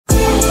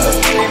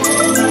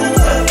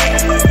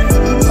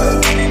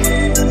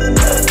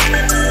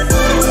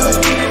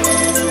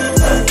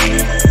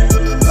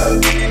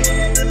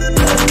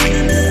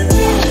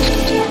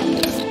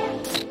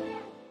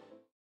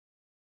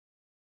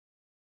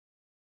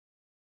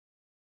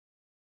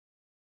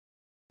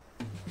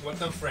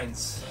Welcome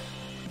friends,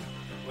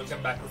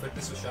 welcome back to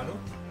Fitness with Shanu.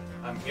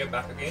 I'm here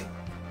back again,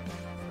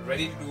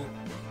 ready to do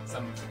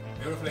some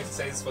beautiful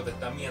exercises for the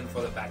tummy and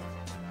for the back.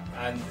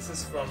 And this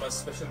is from a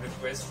special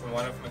request from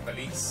one of my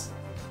colleagues.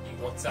 He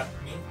WhatsApped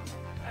me,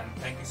 and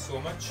thank you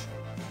so much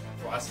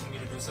for asking me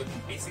to do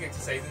certain basic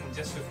exercises in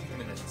just 15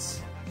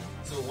 minutes.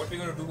 So what we're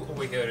going to do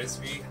over here is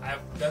we have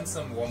done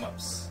some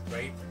warm-ups,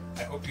 right?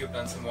 I hope you have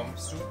done some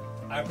warm-ups too.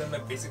 I've done my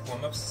basic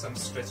warm-ups, some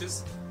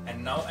stretches,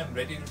 and now I'm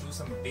ready to do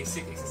some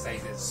basic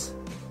exercises,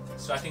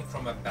 starting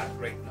from my back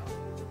right now.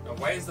 Now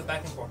why is the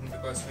back important?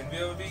 Because when we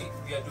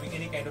are doing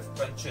any kind of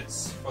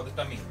crunches for the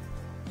tummy,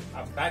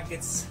 our back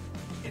gets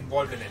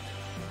involved in it.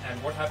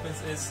 And what happens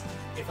is,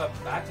 if our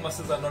back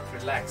muscles are not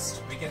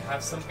relaxed, we can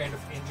have some kind of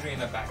injury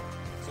in our back.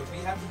 So we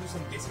have to do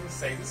some basic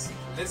exercises.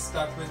 Let's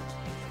start with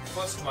the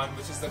first one,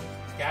 which is the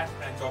cat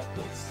and dog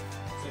pose.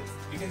 So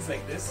it begins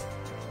like this.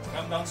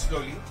 Come down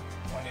slowly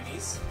on your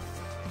knees.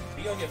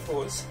 Be on your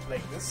toes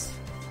like this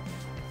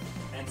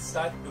and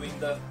start doing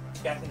the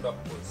cat and dog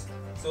pose.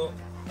 So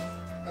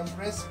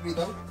compress, breathe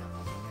out,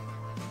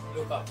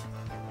 look up,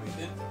 breathe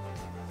in,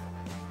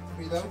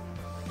 breathe out,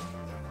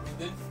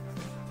 breathe in,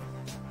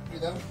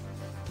 breathe out,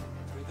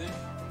 breathe in,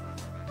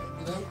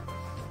 breathe out,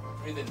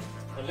 breathe in.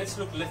 Now let's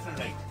look left and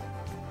right.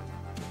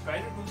 Try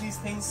to do these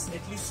things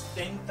at least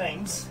 10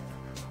 times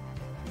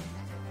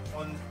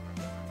on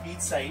each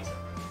side.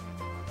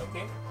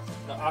 Okay.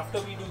 Now after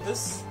we do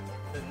this,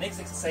 the next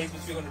exercise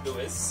which we're going to do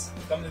is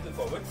come a little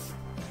forward.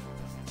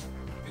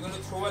 We're going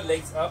to throw our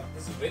legs up.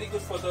 This is very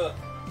good for the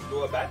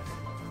lower back.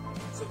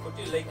 So put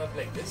your leg up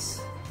like this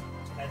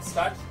and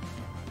start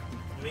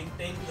doing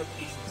 10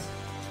 repetitions.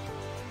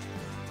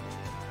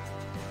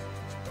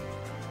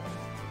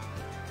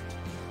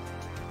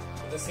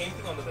 Do the same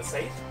thing on the other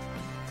side.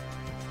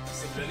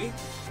 Similarly,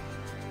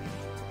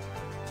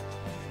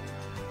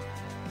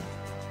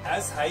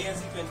 as high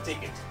as you can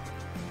take it.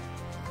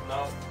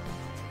 Now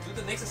do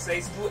the next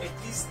exercise, do at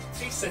least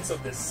 3 sets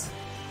of this,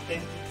 10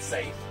 each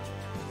side.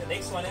 The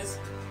next one is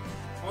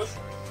push,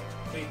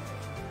 breathe.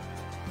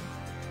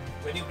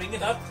 When you bring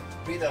it up,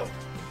 breathe out.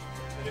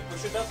 When you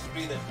push it up,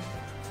 breathe in.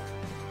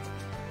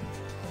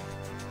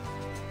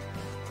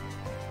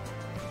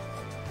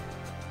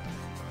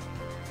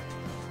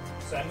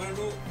 So I'm going to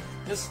do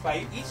just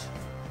 5 each.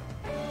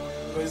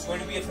 So it's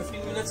going to be a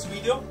 15 minutes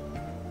video.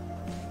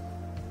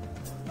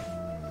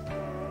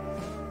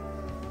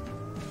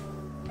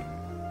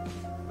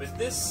 With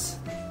this,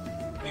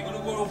 we're going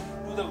to go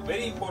to the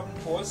very important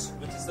pose,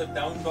 which is the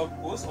down dog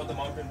pose or the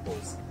mountain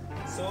pose.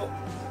 So,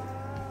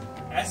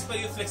 as per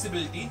your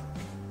flexibility,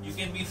 you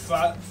can be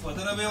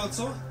further away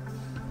also,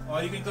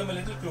 or you can come a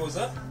little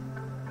closer.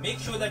 Make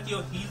sure that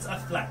your heels are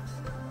flat.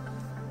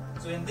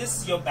 So in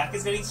this, your back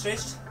is getting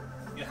stretched,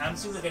 your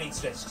hamstrings are getting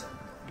stretched.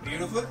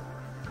 Beautiful.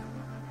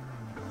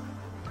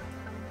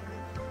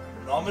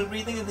 Normal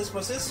breathing in this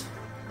process.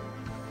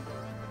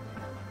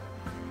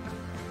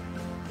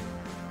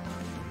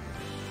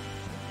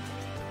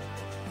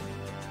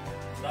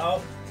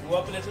 Now go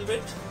up a little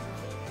bit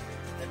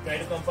and try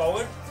to come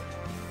forward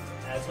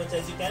as much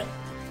as you can,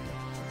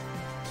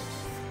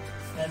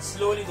 and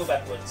slowly go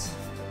backwards.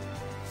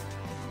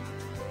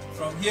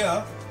 From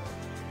here,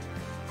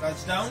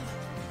 touch down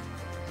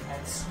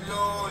and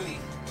slowly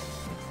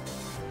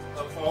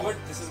come forward.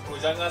 This is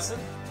Bhujangasana.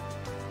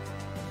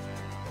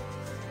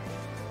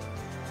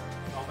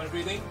 Normal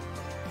breathing.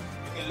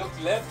 You can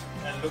look left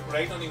and look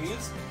right on your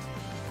heels,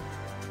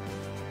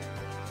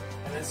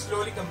 and then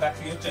slowly come back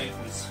to your child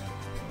pose.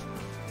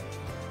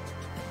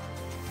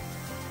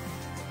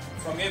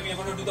 From here we are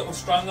going to do the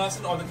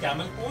Uttrangasana or the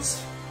camel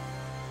pose.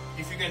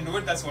 If you can do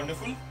it, that's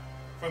wonderful.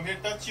 From here,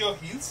 touch your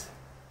heels,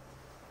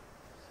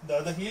 the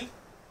other heel,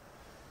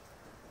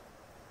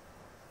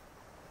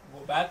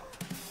 go back,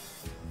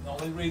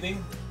 normal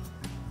breathing.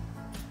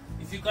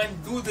 If you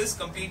can't do this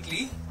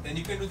completely, then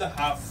you can do the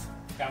half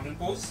camel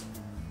pose.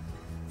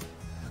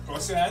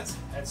 Cross your hands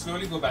and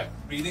slowly go back,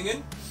 breathing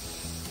in,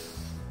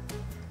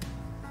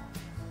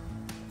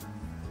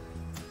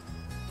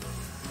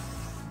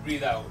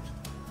 breathe out.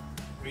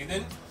 Breathe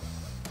in,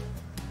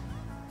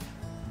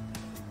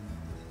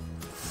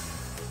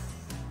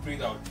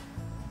 breathe out.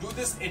 Do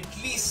this at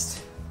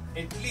least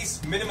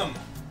minimum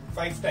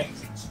 5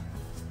 times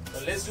each.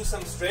 Now let's do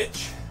some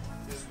stretch.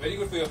 This is very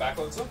good for your back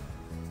also.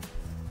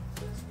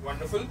 It's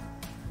wonderful.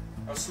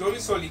 Now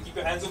slowly, keep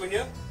your hands over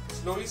here.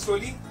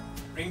 Slowly,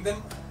 bring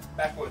them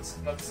backwards.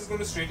 Now this is going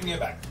to straighten your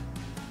back.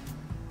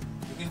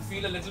 You can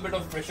feel a little bit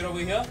of pressure over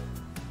here.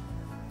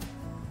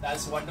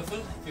 That's wonderful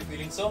if you're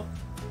feeling so.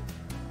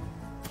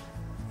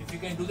 If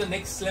you can do the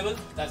next level,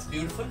 that's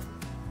beautiful.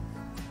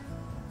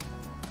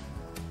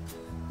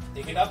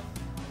 Take it up,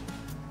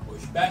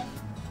 push back,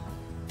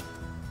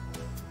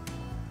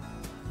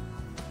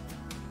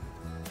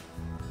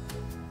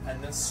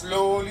 and then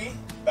slowly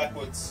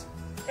backwards.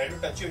 Try to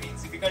touch your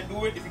heels. If you can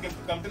do it, if you can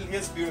come till here,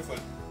 it's beautiful.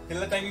 Till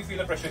the time you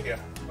feel a pressure here.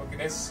 Okay,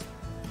 let's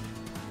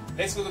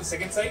go to the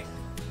second side.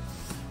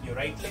 Your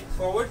right leg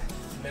forward,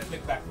 left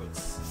leg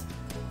backwards.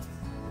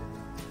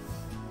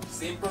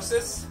 Same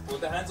process,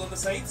 both the hands on the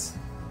sides.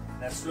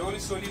 Now slowly,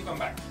 slowly come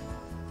back.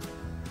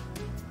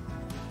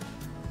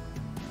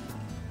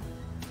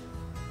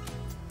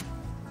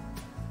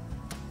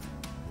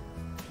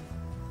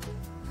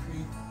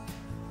 3,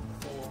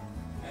 4,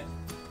 and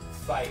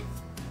 5.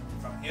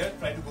 From here,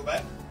 try to go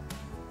back.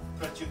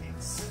 Touch your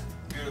heels.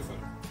 Beautiful.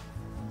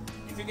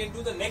 If you can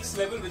do the next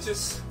level, which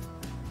is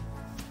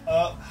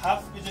a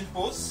half pigeon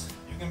pose,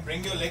 you can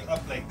bring your leg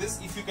up like this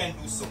if you can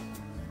do so.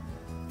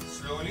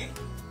 Slowly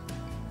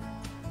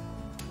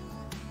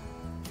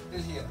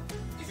till here.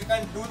 If you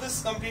can't do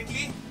this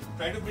completely,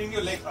 try to bring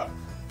your leg up.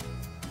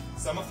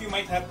 Some of you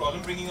might have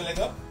problem bringing your leg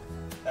up.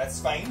 That's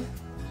fine.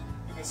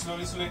 You can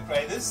slowly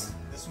try this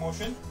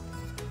motion.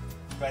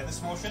 Try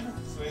this motion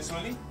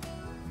slowly.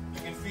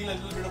 You can feel a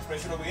little bit of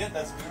pressure over here.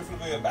 That's beautiful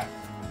for your back.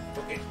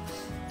 Okay.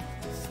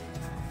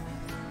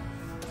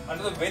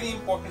 Another very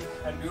important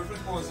and beautiful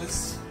pose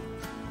is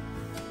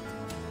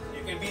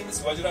you can be in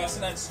this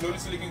Vajrasana and slowly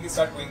you can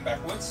start going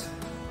backwards.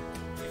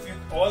 If you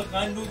all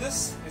can't do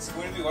this, it's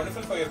going to be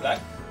wonderful for your back.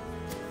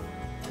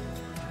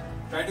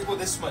 Try to go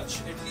this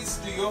much, at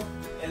least to your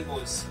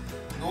elbows.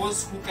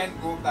 Those who can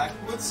go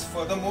backwards,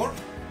 furthermore,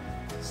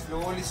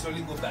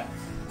 slowly go back.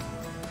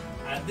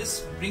 And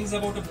this brings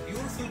about a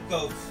beautiful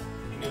curve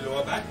in your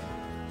lower back.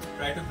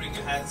 Try to bring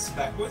your hands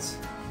backwards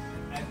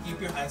and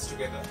keep your hands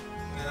together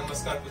in a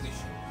Namaskar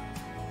position.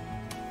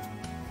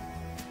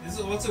 This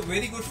is also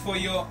very good for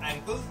your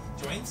ankle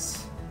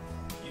joints.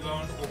 You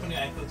want to open your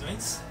ankle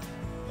joints.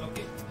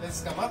 Okay,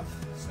 let's come up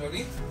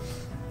slowly.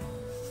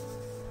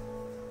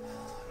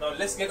 Now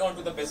let's get on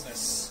to the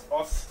business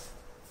of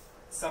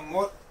some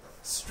more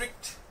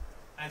strict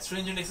and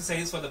stringent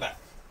exercises for the back.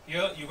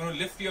 Here you're going to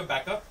lift your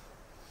back up.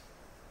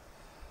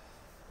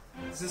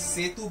 This is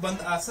Setu Bandh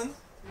Asana.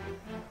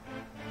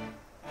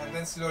 And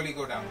then slowly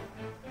go down.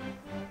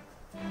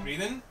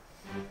 Breathe in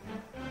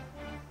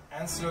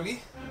and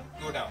slowly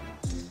go down.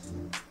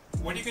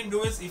 What you can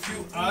do is, if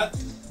you are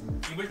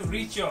able to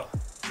reach your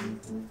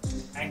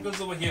ankles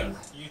over here,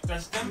 you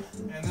touch them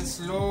and then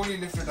slowly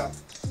lift it up,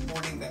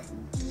 holding them.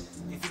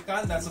 If you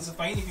can't, that's also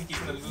fine. You can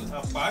keep it a little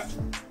apart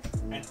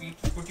and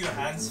put your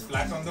hands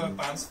flat on the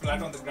palms,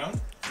 flat on the ground,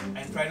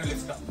 and try to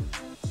lift up.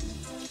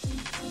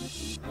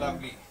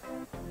 Lovely.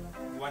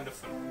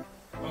 Wonderful.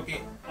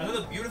 Okay,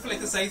 another beautiful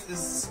exercise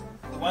is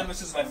the one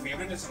which is my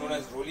favorite. It's known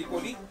as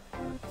roly-poly,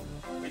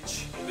 in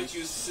which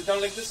you sit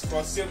down like this,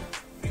 cross your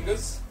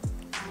fingers,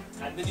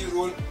 and then you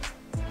roll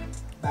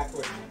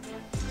backward.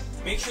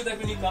 Make sure that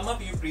when you come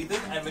up, you breathe in,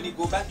 and when you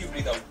go back, you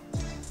breathe out.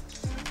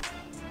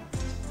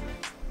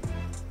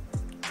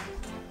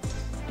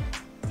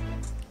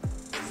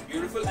 It's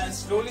beautiful, and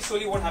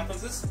slowly what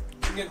happens is,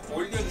 you can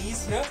hold your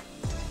knees here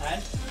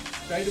and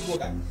try to go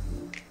back.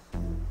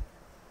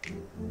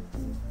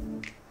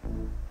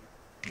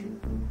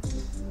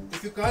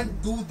 If you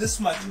can't do this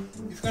much,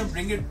 if you can't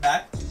bring it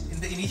back, in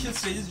the initial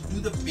stages, do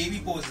the baby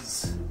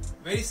poses.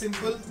 Very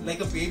simple, like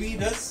a baby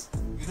does.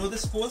 You know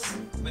this pose?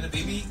 When the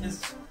baby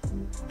is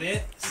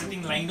there,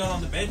 sitting lying down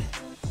on the bed,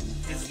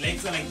 his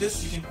legs are like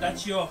this. You can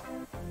touch your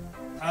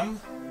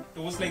thumb,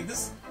 toes like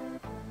this,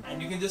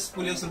 and you can just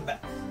pull yourself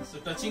back. So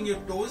touching your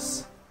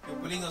toes, you're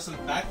pulling yourself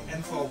back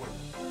and forward.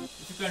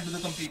 If you can't do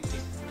the complete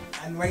thing.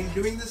 And while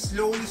doing this,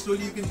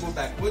 slowly you can go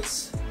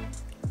backwards.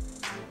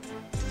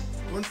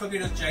 Don't forget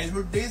your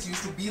childhood days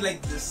used to be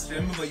like this.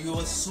 Remember, you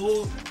were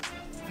so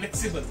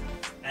flexible.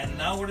 And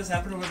now what has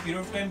happened over a period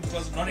of time,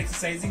 because of not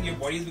exercising, your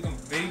body has become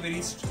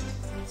very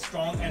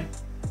strong and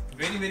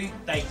very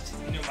tight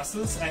in your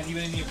muscles and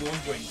even in your bone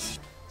joints.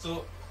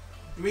 So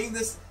doing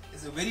this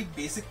is a very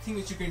basic thing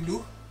which you can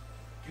do.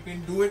 You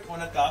can do it on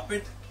a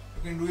carpet,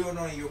 you can do it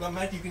on a yoga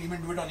mat, you can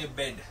even do it on your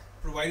bed,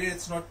 provided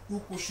it's not too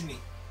cushiony.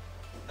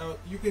 Now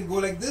you can go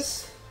like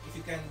this if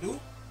you can do,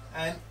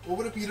 and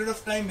over a period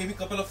of time, maybe a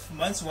couple of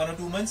months, 1 or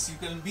 2 months, you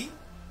can be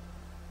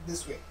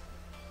this way.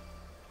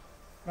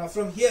 Now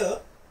from here,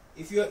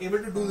 if you are able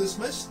to do this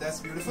much,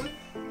 that's beautiful.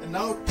 And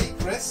now take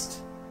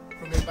rest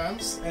from your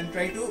palms and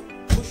try to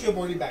push your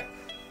body back.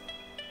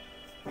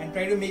 And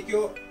try to make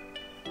your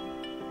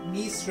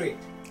knees straight.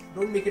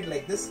 Don't make it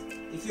like this.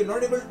 If you're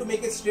not able to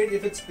make it straight,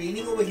 if it's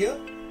paining over here,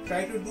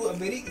 try to do a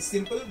very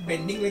simple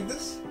bending like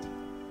this.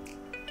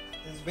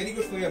 It's very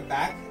good for your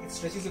back. It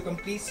stretches your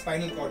complete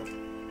spinal cord.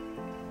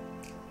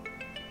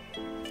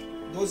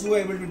 Those who are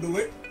able to do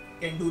it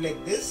can do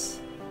like this,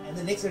 and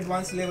the next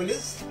advanced level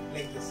is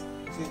like this.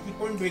 So you keep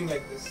on doing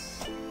like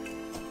this,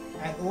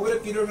 and over a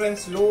period of time,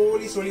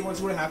 slowly what's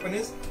going to happen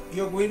is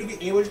you're going to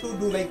be able to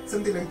do like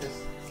something like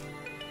this.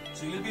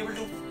 So you'll be able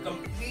to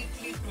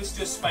completely twist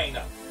your spine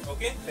up.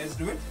 Okay, let's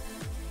do it.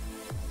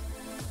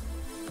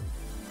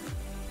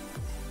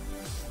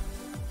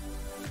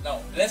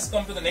 Now let's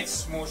come to the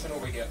next motion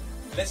over here.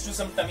 Let's do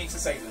some tummy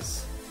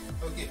exercises.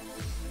 Okay,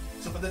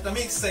 so for the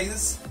tummy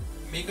exercises,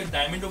 make a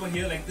diamond over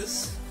here like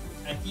this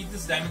and keep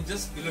this diamond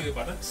just below your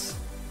buttocks.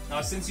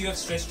 Now since you have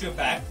stretched your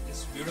back,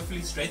 it's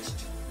beautifully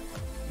stretched.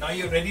 Now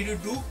you're ready to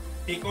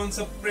take on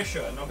some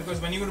pressure. Now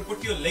because when you're going to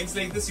put your legs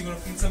like this, you're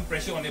going to feel some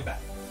pressure on your back.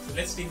 So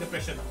let's take the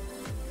pressure now.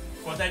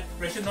 For that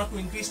pressure not to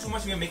increase too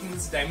much, we are making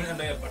this diamond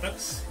under your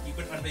buttocks. Keep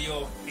it under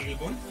your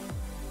tailbone.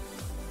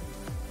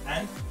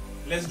 And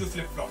let's do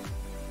flip-flop.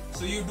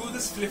 So you do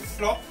this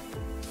flip-flop,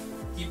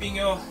 keeping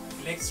your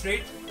legs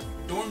straight.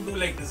 Don't do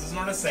like this. This is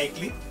not a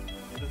cycling.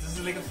 This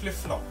is like a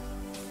flip-flop.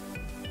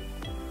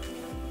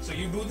 So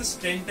you do this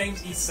 10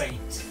 times each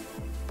side.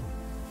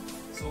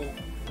 So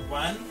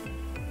 1,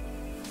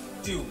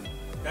 2.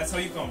 That's how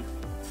you count.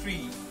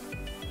 3,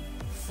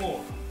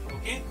 4.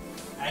 Okay?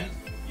 And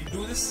you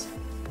do this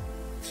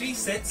 3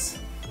 sets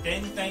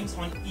 10 times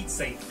on each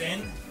side.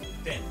 10,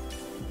 10.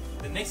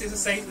 The next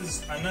exercise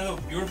is another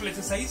beautiful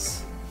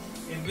exercise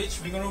in which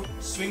we're going to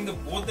swing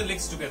both the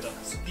legs together.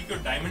 So keep your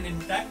diamond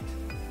intact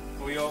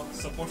for your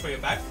support for your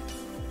back.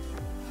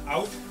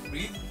 Out,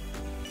 breathe.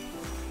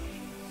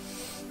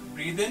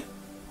 Breathe in,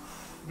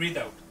 breathe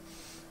out.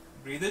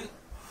 Breathe in,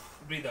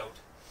 breathe out.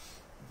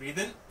 Breathe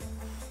in,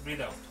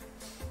 breathe out.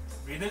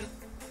 Breathe in,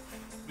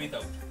 breathe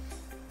out.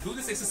 Do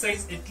this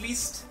exercise at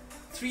least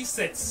 3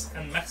 sets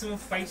and maximum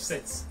 5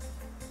 sets,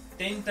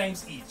 10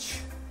 times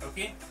each.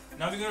 Okay?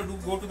 Now we're going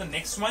to go to the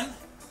next one.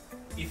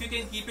 If you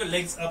can keep your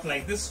legs up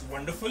like this,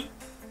 wonderful.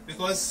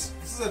 Because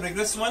this is a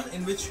rigorous one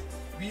in which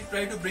we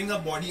try to bring our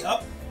body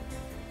up,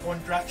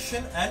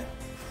 contraction and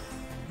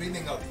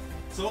breathing out.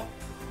 So,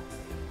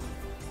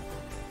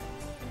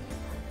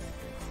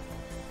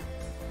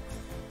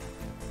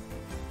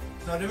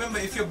 now remember,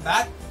 if your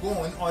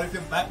backbone or if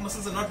your back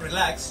muscles are not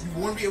relaxed,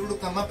 you won't be able to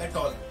come up at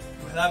all.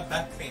 You will have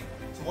back pain.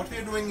 So what we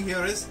are doing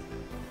here is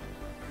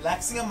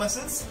relaxing our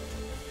muscles,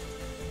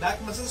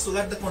 back muscles, so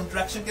that the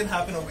contraction can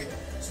happen over here.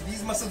 So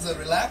these muscles are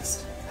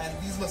relaxed and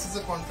these muscles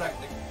are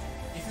contracting.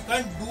 If you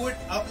can't do it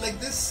up like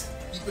this,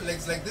 keep your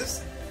legs like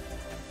this.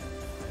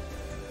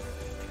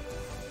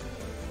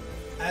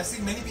 I've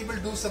seen many people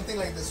do something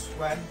like this.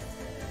 1,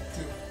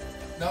 2.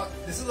 Now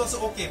this is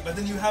also okay, but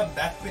then you have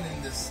back pain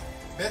in this.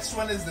 Best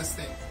one is this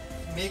thing.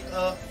 Make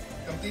a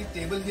complete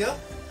table here,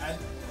 and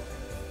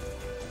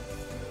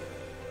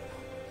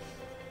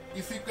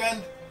if you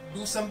can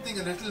do something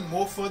a little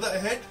more further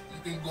ahead,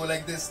 you can go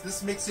like this.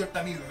 This makes your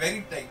tummy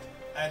very tight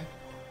and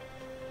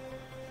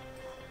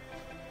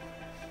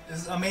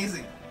this is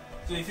amazing.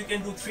 So if you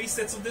can do 3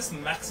 sets of this,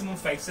 maximum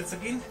 5 sets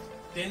again,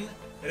 10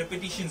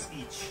 repetitions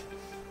each.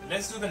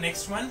 Let's do the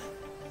next one.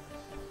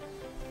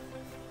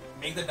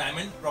 Make the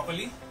diamond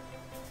properly.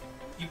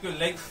 Keep your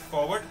leg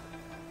forward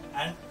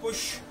and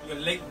push your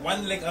leg,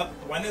 one leg up,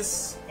 one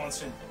is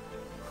constant.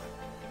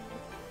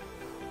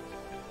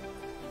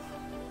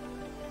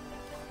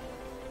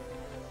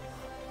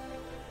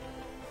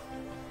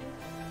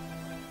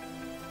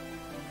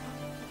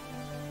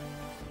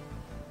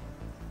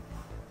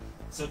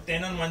 So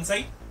 10 on one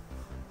side.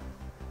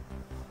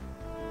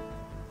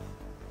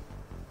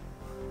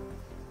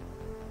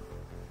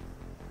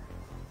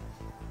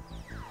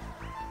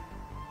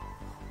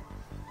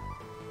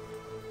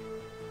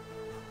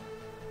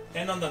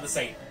 On the other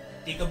side.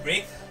 Take a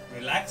break,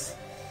 relax,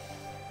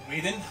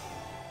 breathe in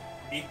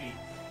deeply.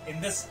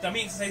 In this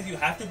tummy exercise, you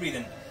have to breathe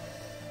in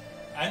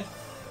and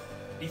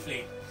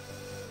deflate.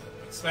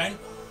 Expand,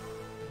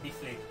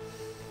 deflate.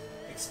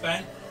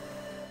 Expand,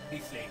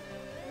 deflate.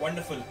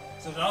 Wonderful.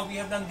 So now we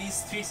have done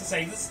these 3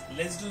 exercises.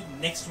 Let's do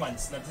next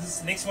ones. Now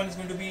this next one is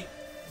going to be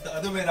the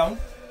other way around.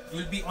 You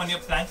will be on your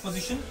plank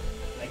position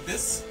like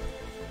this.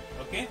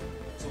 Okay.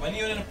 So when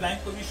you are in a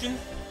plank position,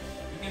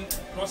 you can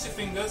cross your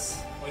fingers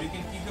or you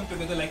can keep them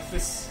together like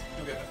fists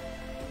together.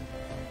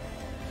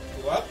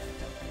 Go up,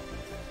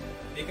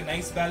 make a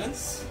nice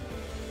balance.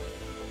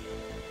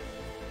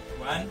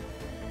 1,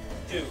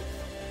 2,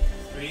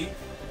 3,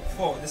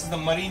 4. This is the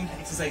marine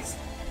exercise.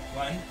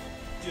 1,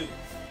 2,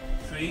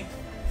 3,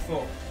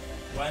 4.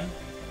 1,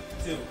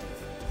 2,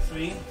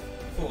 3,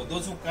 4.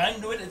 Those who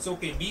can't do it, it's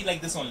okay. Be like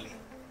this only.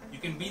 You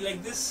can be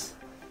like this.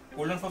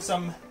 Hold on for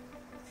some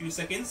few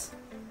seconds.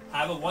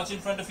 Have a watch in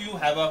front of you.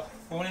 Have a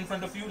phone in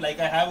front of you, like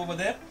I have over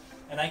there,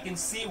 and I can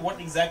see what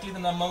exactly the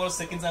number of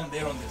seconds I'm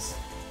there on this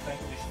plank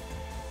position.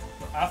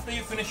 So after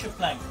you finish your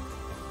plank,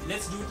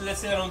 let's do it, let's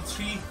say around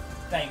 3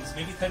 times,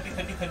 maybe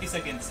 30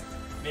 seconds,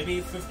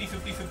 maybe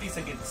 50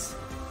 seconds,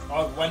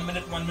 or 1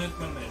 minute.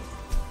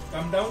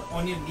 Come down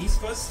on your knees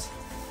first,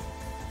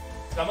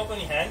 come up on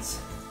your hands,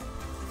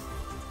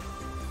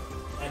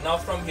 and now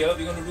from here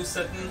we're going to do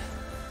certain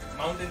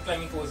mountain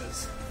climbing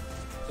poses.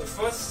 So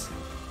first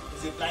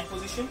is your plank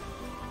position,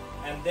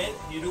 and then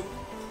you do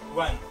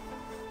 1,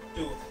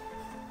 2,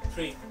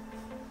 3,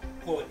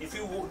 4. If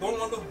you don't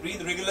want to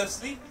breathe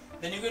rigorously,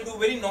 then you can do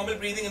very normal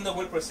breathing in the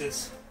whole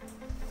process.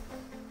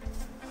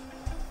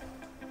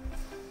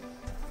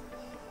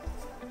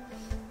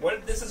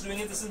 What this is doing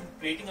is this is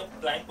creating a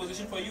plank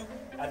position for you.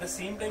 At the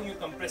same time, you're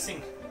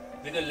compressing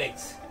with your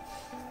legs.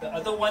 The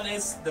other one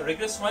is the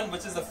rigorous one,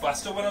 which is the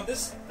faster one of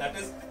this. That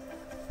is,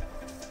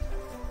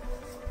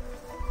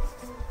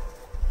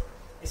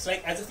 it's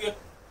like as if you're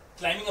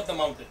climbing up the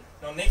mountain.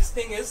 Now next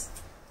thing is,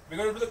 we're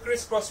going to do the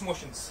crisscross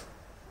motions.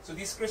 So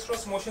these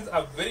crisscross motions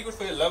are very good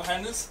for your love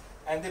handles,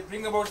 and they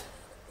bring about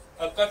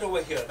a cut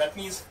over here. That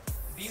means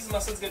these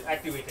muscles get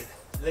activated.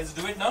 Let's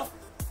do it now.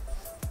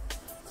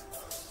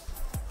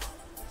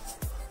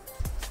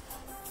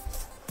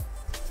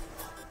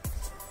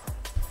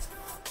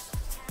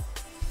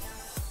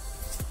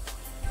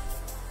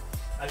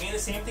 Again, the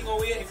same thing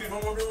over here. If you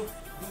don't want to do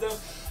the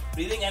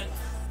breathing and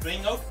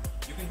blowing out,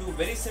 you can do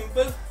very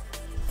simple,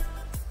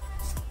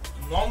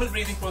 normal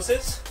breathing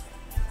process.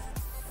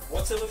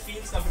 Whatever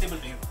feels comfortable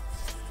to you.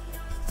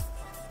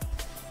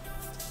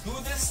 Do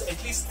this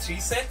at least 3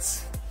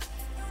 sets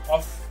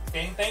of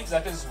 10 times.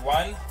 That is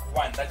 1,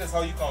 1. That is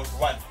how you count.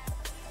 1,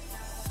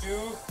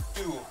 2,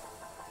 2,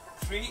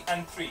 3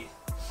 and 3.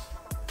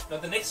 Now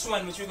the next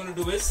one which we're going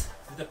to do is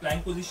the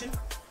plank position.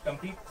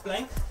 Complete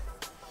plank.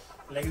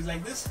 Leg is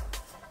like this.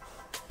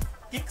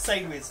 Kick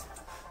sideways.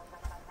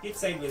 Kick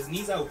sideways.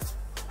 Knees out.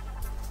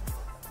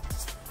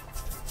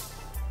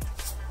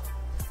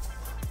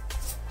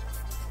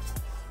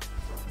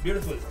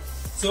 Beautiful.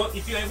 So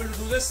if you're able to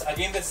do this,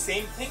 again the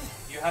same thing,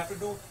 you have to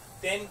do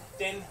 10,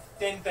 10,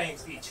 10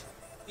 times each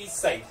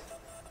side.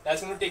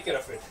 That's going to take care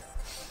of it.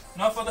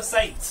 Now for the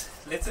sides,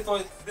 let's say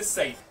for this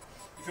side,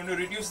 if you want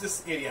to reduce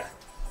this area,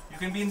 you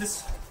can be in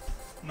this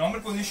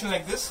normal position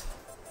like this.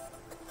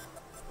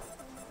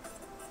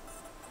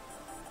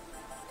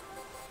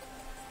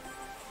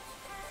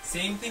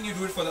 Same thing you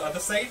do it for the other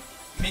side.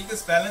 Make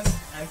this balance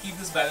and keep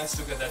this balance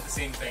together at the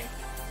same time.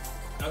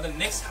 Now the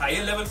next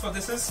higher level for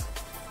this is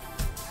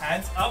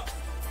hands up.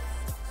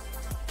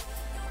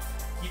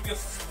 Keep your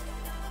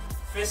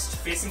fist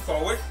facing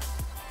forward.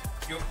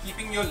 You're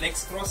keeping your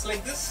legs crossed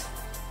like this.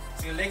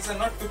 So your legs are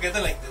not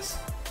together like this.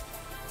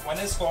 One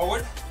is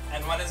forward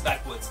and one is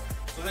backwards.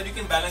 So that you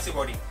can balance your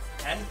body.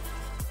 And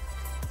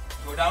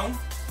go down.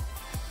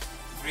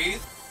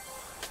 Breathe.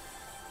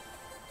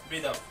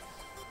 Breathe out.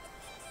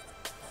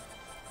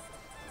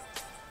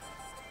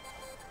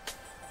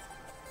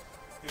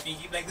 You can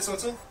keep like this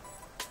also.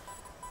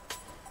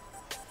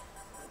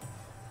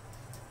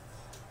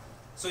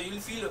 So you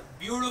will feel a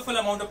beautiful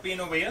amount of pain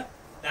over here.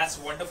 That's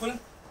wonderful.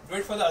 Do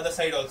it for the other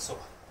side also.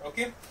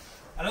 Okay.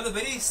 Another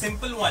very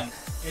simple one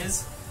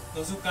is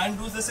those who can't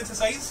do this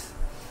exercise,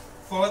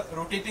 for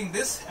rotating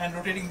this and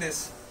rotating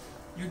this.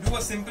 You do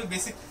a simple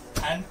basic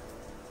hand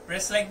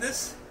press like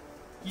this.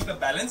 Keep a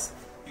balance.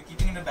 You're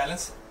keeping in a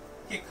balance.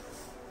 Kick.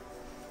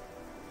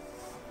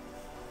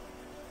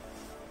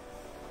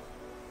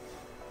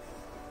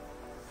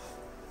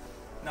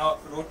 Now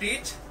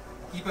rotate.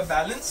 Keep a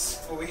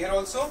balance over here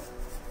also.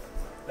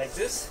 Like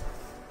this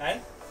and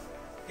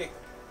kick.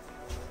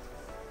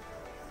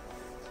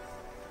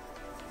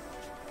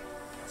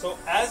 So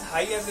as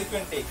high as you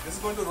can take. This is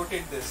going to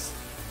rotate this.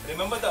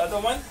 Remember the other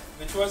one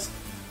which was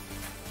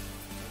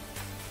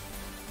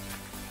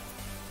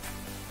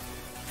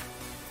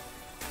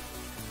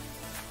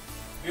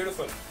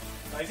beautiful.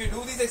 Now if you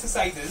do these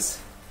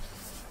exercises,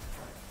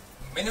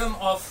 minimum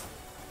of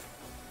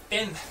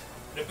 10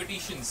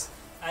 repetitions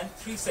and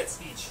 3 sets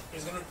each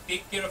is going to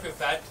take care of your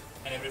fat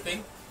and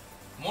everything.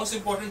 Most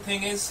important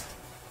thing is,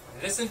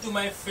 listen to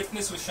my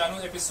Fitness with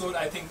Shanu episode,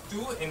 I think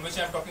 2, in which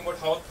I am talking about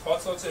how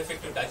thoughts also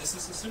affect your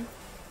digestive system.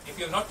 If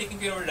you are not taking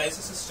care of your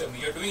digestive system,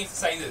 you are doing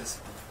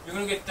exercises, you're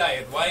going to get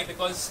tired. Why?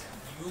 Because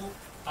you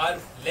are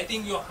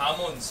letting your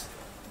hormones,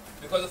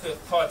 because of your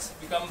thoughts,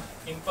 become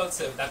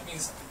impulsive. That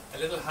means a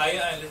little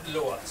higher and a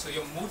little lower. So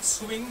your mood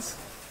swings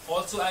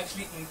also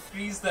actually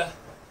increase the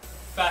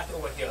fat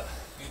over here.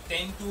 You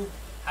tend to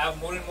have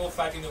more and more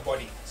fat in your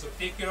body. So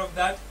take care of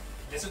that.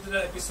 Listen to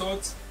the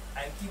episodes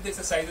and keep the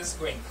exercises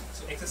going.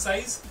 So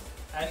exercise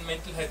and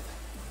mental health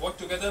both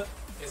together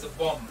is a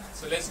bomb.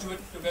 So let's do it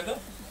together.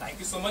 Thank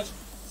you so much.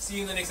 See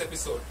you in the next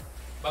episode.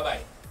 Bye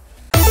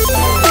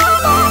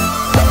bye.